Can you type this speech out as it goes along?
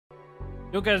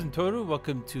Yo guys, I'm Tooru.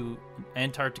 Welcome to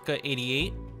Antarctica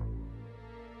 88.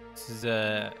 This is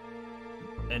an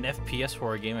FPS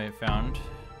horror game I found,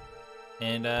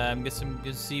 and I'm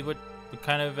gonna see what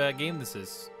kind of game this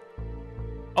is.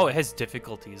 Oh, it has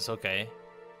difficulties. Okay.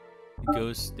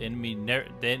 Ghost enemy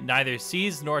neither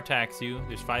sees nor attacks you.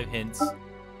 There's 5 hints.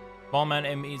 Small amount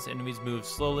of enemies move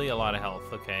slowly. A lot of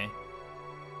health. Okay.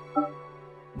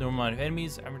 Normal amount of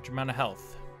enemies, average amount of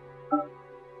health.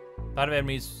 A lot of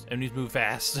enemies move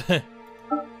fast. A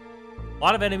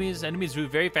lot of enemies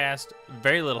move very fast,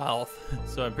 very little health.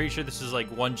 So I'm pretty sure this is like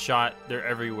one shot, they're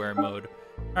everywhere mode.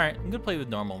 Alright, I'm gonna play with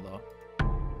normal though.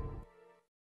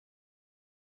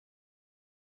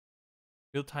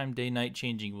 Real-time day-night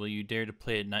changing. Will you dare to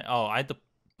play at night? Oh, I had to...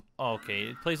 Oh, okay,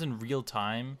 it plays in real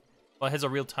time. Well, it has a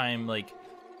real-time, like,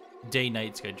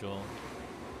 day-night schedule.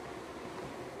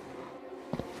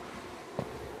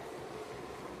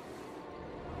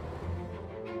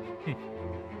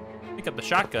 Pick up the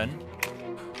shotgun.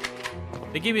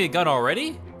 They gave me a gun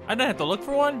already? I didn't have to look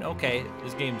for one? Okay,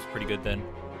 this game's pretty good then.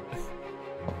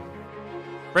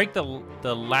 Break the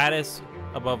lattice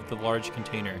above the large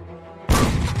container.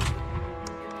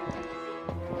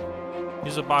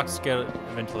 Use a box to get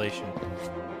ventilation.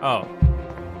 Oh.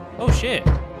 Oh shit.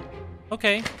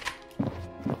 Okay.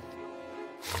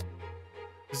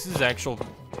 This is actual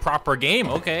proper game,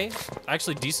 okay.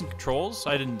 Actually decent controls.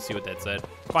 I didn't see what that said.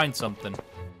 Find something.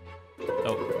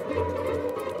 Oh.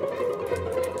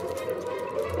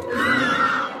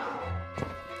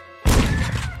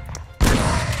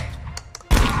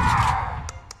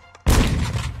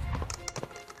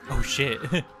 Oh shit.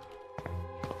 Do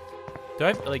I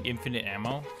have like infinite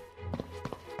ammo?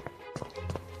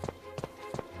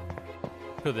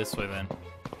 Go this way then.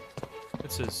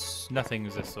 This is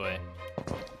nothing's this way.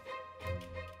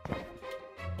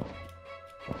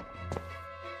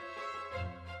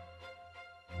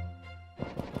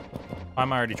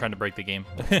 I'm already trying to break the game.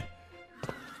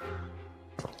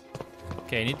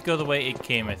 Okay, I need to go the way it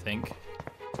came, I think.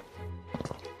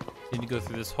 Need to go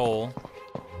through this hole.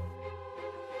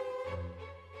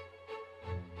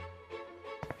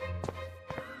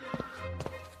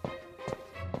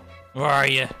 Where are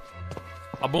you?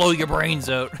 I'll blow your brains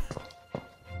out.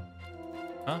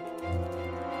 Huh?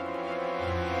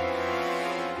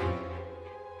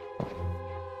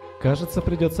 Кажется,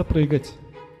 придется прыгать.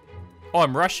 Oh,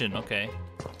 I'm Russian, okay.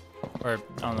 Or,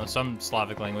 I don't know, some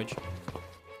Slavic language.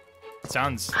 It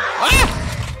sounds...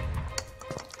 Ah!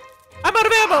 I'm out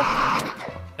of ammo!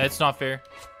 That's not fair.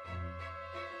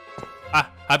 Ah,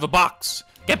 I have a box.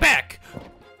 Get back!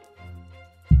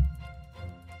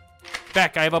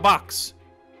 Back, I have a box.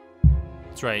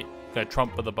 That's right, got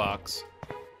Trump with a box.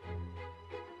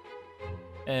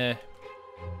 What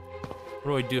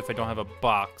do I do if I don't have a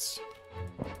box?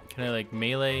 Can I, like,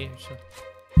 melee or something?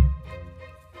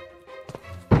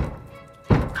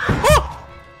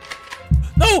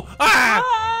 No! Ah!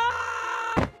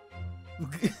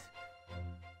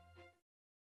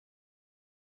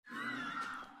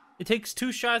 It takes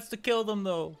 2 shots to kill them,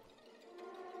 though.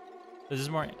 Is this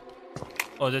more?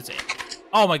 Oh, that's it.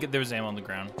 Oh my god, there was ammo on the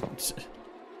ground.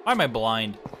 Why am I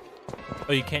blind?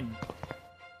 Oh, you can't.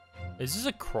 Is this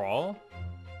a crawl?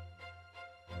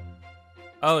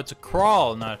 Oh, it's a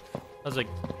crawl, not. I was like,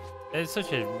 it's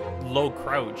such a low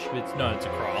crouch. No, it's a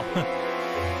crawl.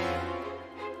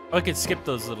 Oh, I could skip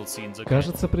those little scenes, okay.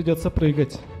 Кажется, придется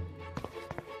прыгать.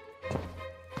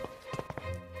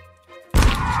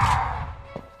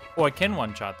 Oh, I can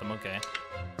one-shot them, okay.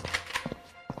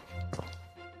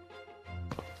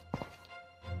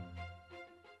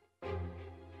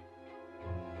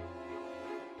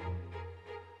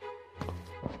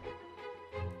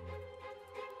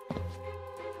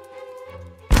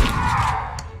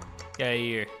 Get out of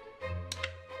here.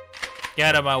 Get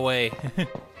out of my way.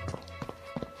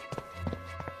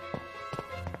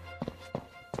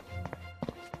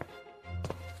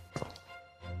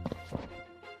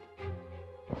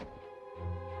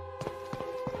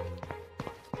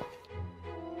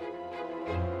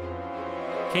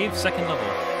 Cave 2nd level.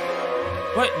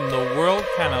 What in the world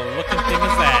kind of looking thing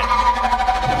is that?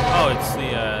 Oh, it's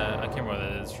the, I can't remember what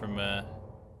that is from, what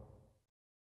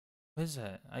is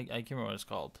that? I can't remember what it's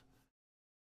called.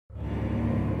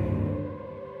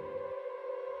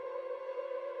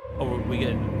 Oh, we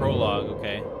get prologue,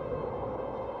 okay.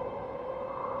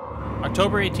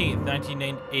 October 18th,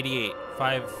 1988,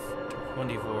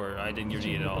 5:24. I didn't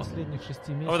read it all.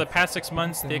 Over the past 6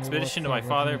 months, the expedition of my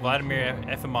father, Vladimir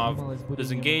Efimov,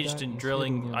 was engaged in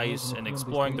drilling ice and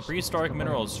exploring the prehistoric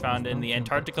minerals found in the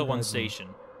Antarctica 1 station.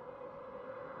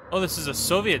 Oh, this is a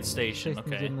Soviet station. 6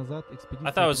 Okay. недель назад I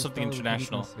экспедиция thought it was something перестала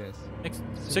выходить на international. связь.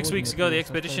 6 weeks ago, the Сегодня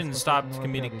expedition появился stopped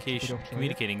спасательного отряда из 4 человек.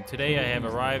 communicating. Today, I have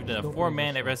arrived in a Что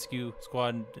 4-man произошло? rescue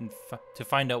squad to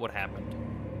find out what happened.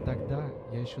 Тогда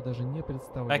я еще даже не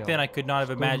представлял. Back then, I could not have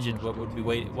что imagined меня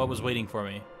ждет. what was waiting for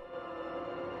me.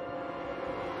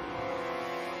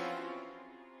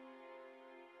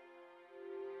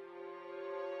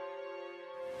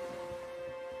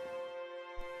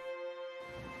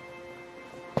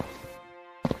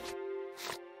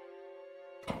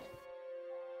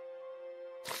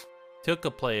 Took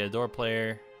a play, a door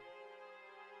player.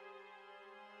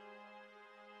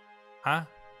 Huh?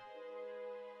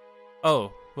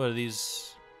 Oh, what are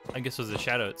these? I guess those are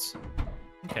shadows.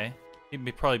 Okay.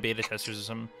 Maybe probably beta testers or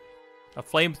something. A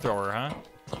flamethrower, huh?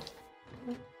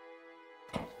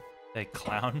 That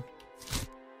clown.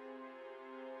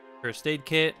 First aid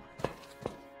kit.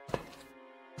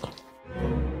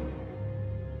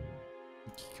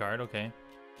 Key card, okay.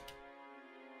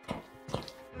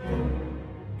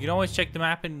 You can always check the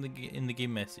map in the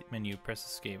game menu. Press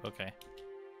escape. Okay.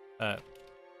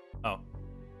 Oh.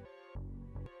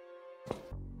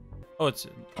 Oh, it's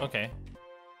okay.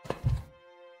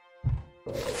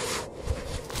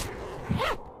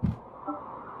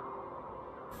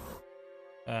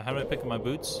 How do I pick up my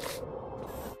boots?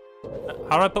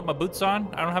 How do I put my boots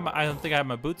on? I don't think I have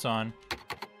my boots on.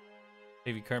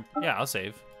 Save your current. Yeah, I'll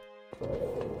save.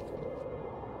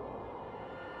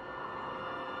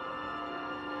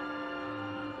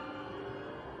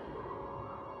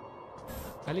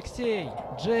 Алексей,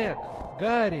 Джек,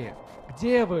 Гарри,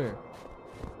 где вы?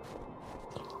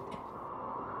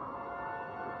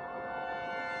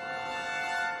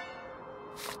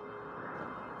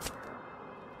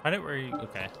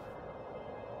 Okay.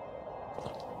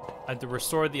 I had to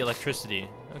restore the electricity.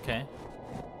 Okay.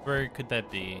 Where could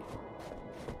that be?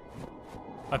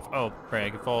 Oh, right, I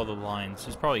can follow the lines.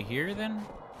 It's probably here then?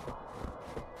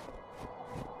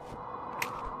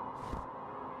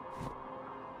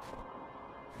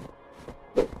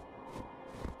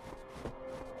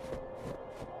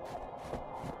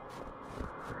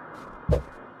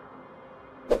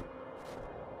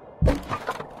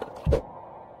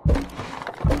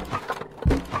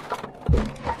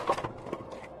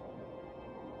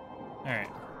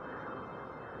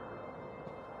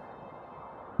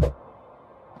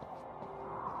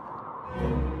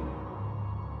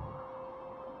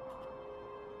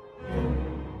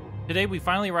 Today we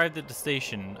finally arrived at the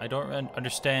station. I don't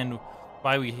understand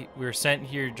why we were sent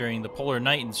here during the polar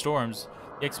night and storms.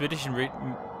 The expedition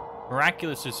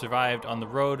miraculously survived on the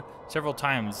road several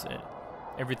times.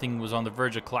 Everything was on the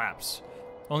verge of collapse.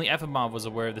 Only Efimov was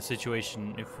aware of the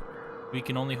situation. If we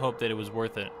can only hope that it was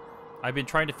worth it. I've been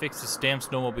trying to fix this damn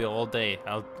snowmobile all day.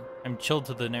 I'm chilled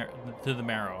to the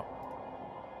marrow.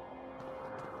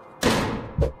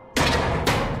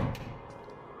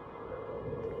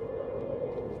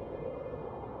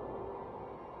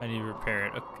 I need to repair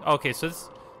it. Okay, so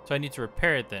I need to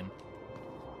repair it then.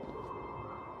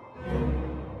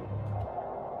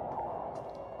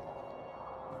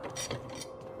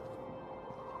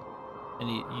 And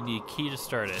you need a key to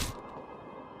start it.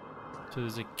 So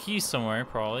there's a key somewhere,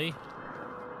 probably.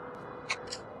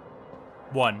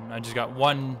 One. I just got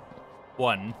one.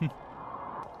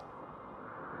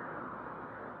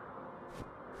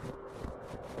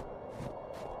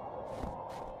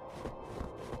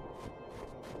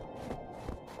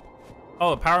 Oh,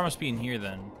 the power must be in here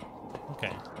then.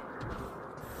 Okay.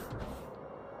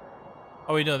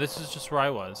 Oh wait, no, this is just where I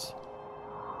was.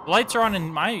 The lights are on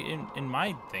in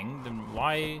my thing. Then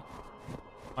why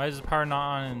is the power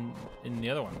not on in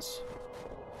the other ones?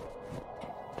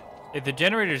 If the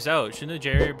generator's out, shouldn't the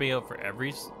generator be out for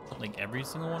every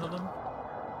single one of them?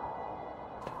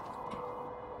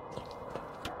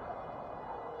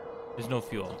 There's no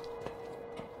fuel.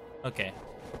 Okay.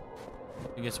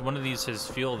 I guess one of these has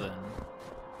fuel then.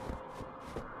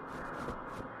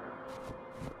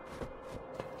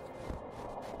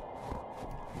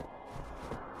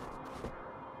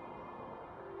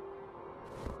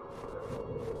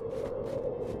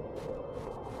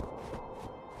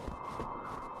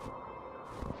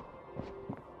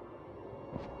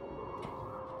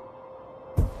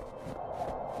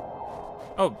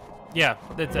 Oh, yeah,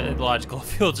 that's logical.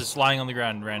 Fuel just lying on the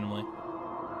ground randomly.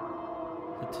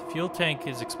 The fuel tank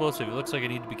is explosive. It looks like I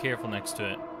need to be careful next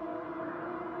to it.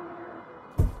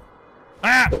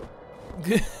 Ah!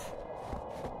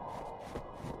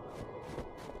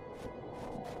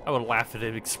 I would laugh if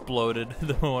it exploded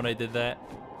the moment I did that.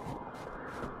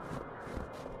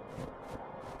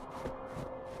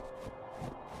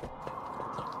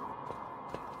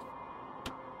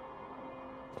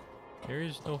 There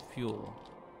is no fuel.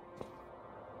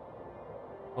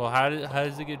 Well, how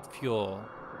does it get fuel?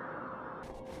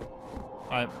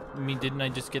 I mean, didn't I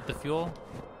just get the fuel?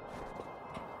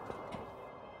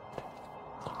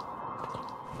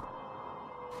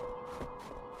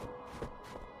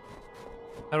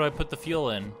 How do I put the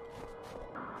fuel in?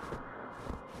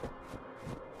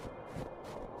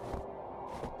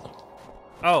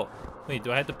 Oh, wait,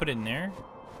 do I have to put it in there?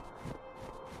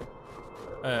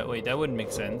 Wait, that wouldn't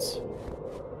make sense.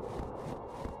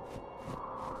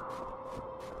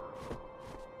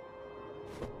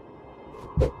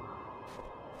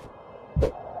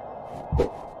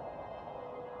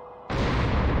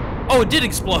 Oh, it did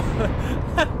explode!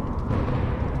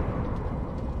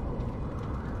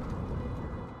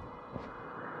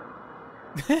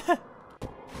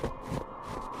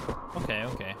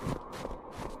 Okay.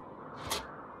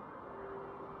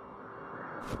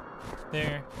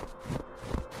 There.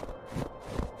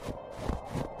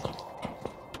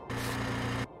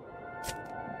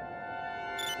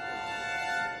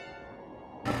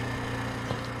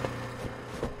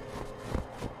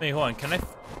 Wait, hold on.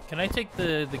 Can I take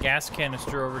the gas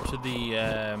canister over to the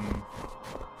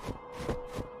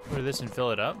over this and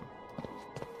fill it up?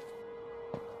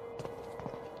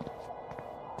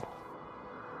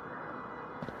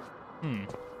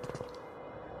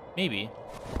 Maybe.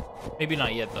 Maybe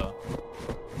not yet though.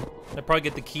 I'll probably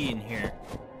get the key in here.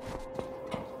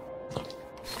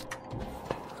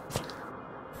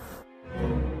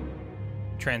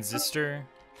 Transistor.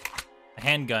 A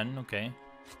handgun, okay.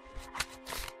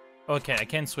 Okay, I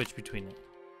can switch between it.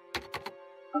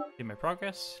 See my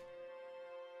progress.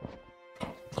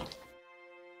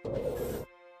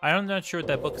 I'm not sure what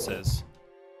that book says.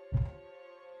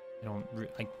 I don't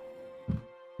like.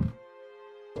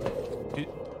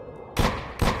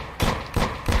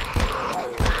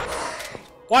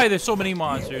 Why are there so many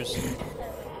monsters?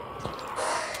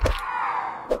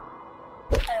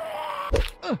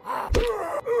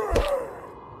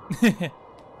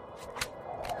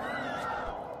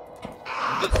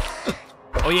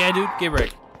 Oh yeah, dude, get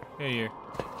wrecked. Here.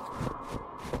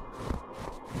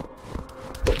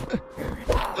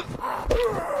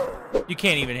 You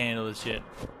can't even handle this shit.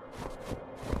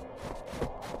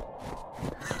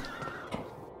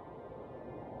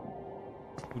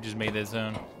 Who just made that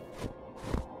zone?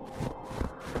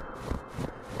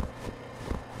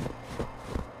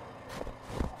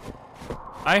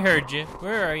 I heard you.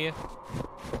 Where are you?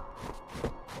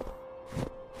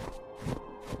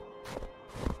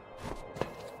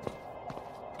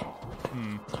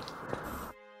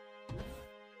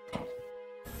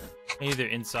 Maybe they're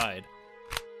inside.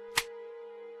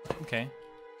 Okay.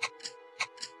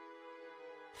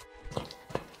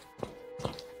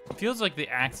 It feels like the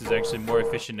axe is actually more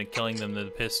efficient at killing them than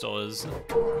the pistol is.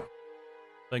 So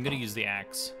I'm gonna use the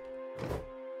axe.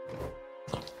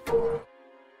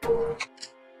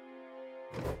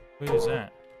 What is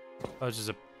that? Oh, it's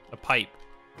just a pipe.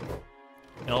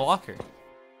 And a locker.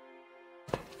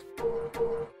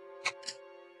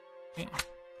 Yeah.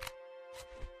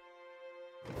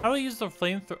 How do I use the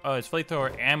flamethrower? Oh, it's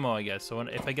flamethrower ammo, I guess. So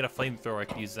if I get a flamethrower, I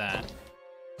can use that.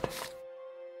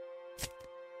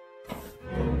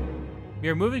 We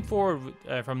are moving forward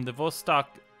from the Vostok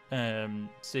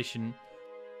station.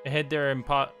 Ahead there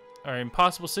are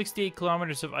impossible 68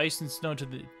 kilometers of ice and snow to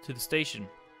the station,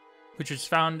 which was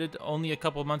founded only a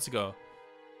couple months ago.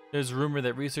 There's a rumor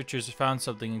that researchers have found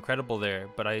something incredible there,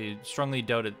 but I strongly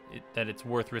doubt that it's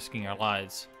worth risking our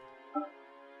lives.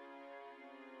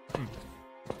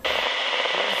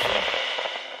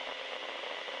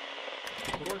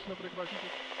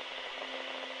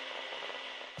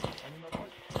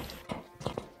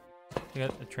 I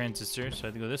got a transistor, so I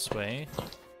have to go this way.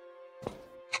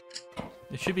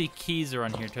 There should be keys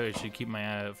around here too. I should keep my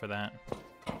eye out for that.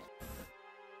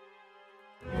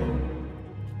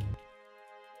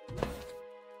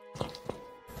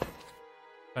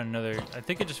 Found another. I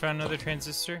think I just found another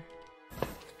transistor.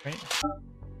 Right?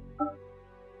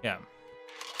 Yeah.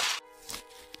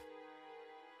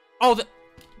 Oh,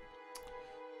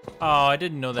 I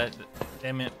didn't know that.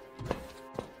 Damn it.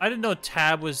 I didn't know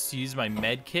tab was to use my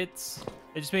med kits.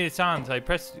 It just made it sound, so I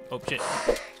pressed. Oh shit!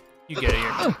 You get it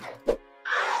here.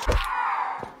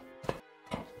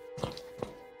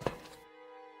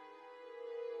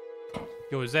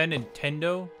 Yo, is that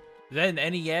Nintendo? Is that an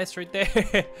NES right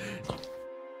there?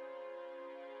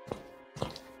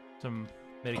 Some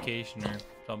medication or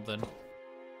something.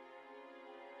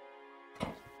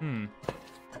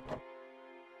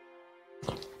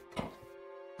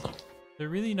 There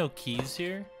are really no keys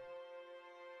here?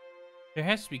 There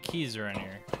has to be keys around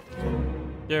here.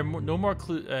 There are no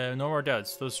more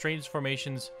doubts. Those strange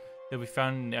formations that we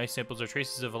found in the ice samples are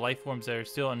traces of life forms that are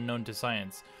still unknown to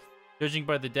science. Judging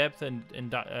by the depth and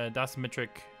dosimeter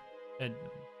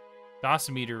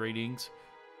readings,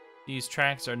 these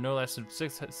tracks are no less than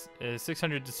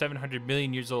 600 to 700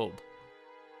 million years old.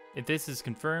 If this is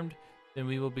confirmed, then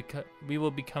we will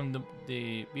become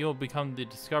the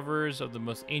discoverers of the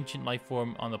most ancient life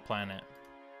form on the planet.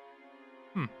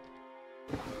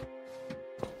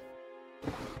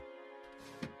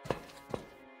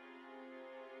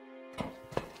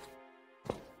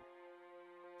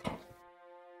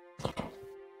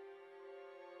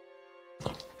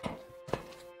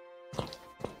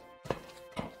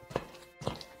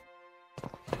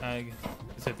 I guess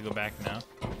I have to go back now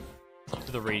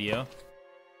to the radio.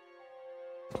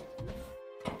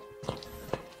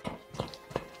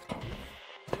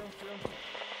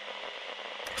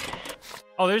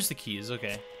 Oh, there's the keys.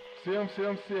 Okay.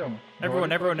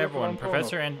 Everyone.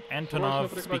 Professor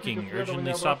Antonov speaking.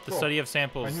 Urgently stop the study of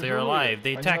samples. They are alive.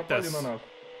 They attacked us.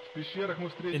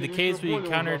 In the caves, we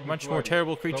encountered much more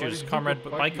terrible creatures. Comrade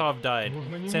Baikov died.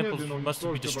 Samples must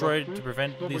be destroyed to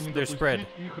prevent their spread.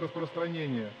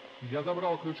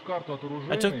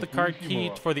 I took the card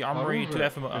key for the armory from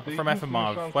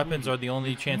Efimov. Weapons are the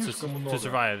only chances to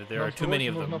survive. There are too many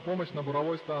of them.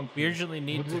 We urgently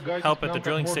need help at the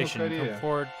drilling station. Come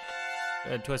forward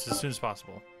to us as soon as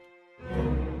possible.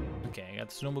 Okay, I got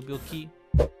the snowmobile key.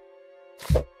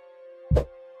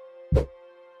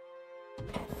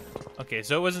 Okay,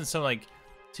 so it wasn't some like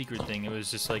secret thing. It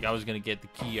was just like I was gonna get the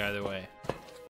key either way.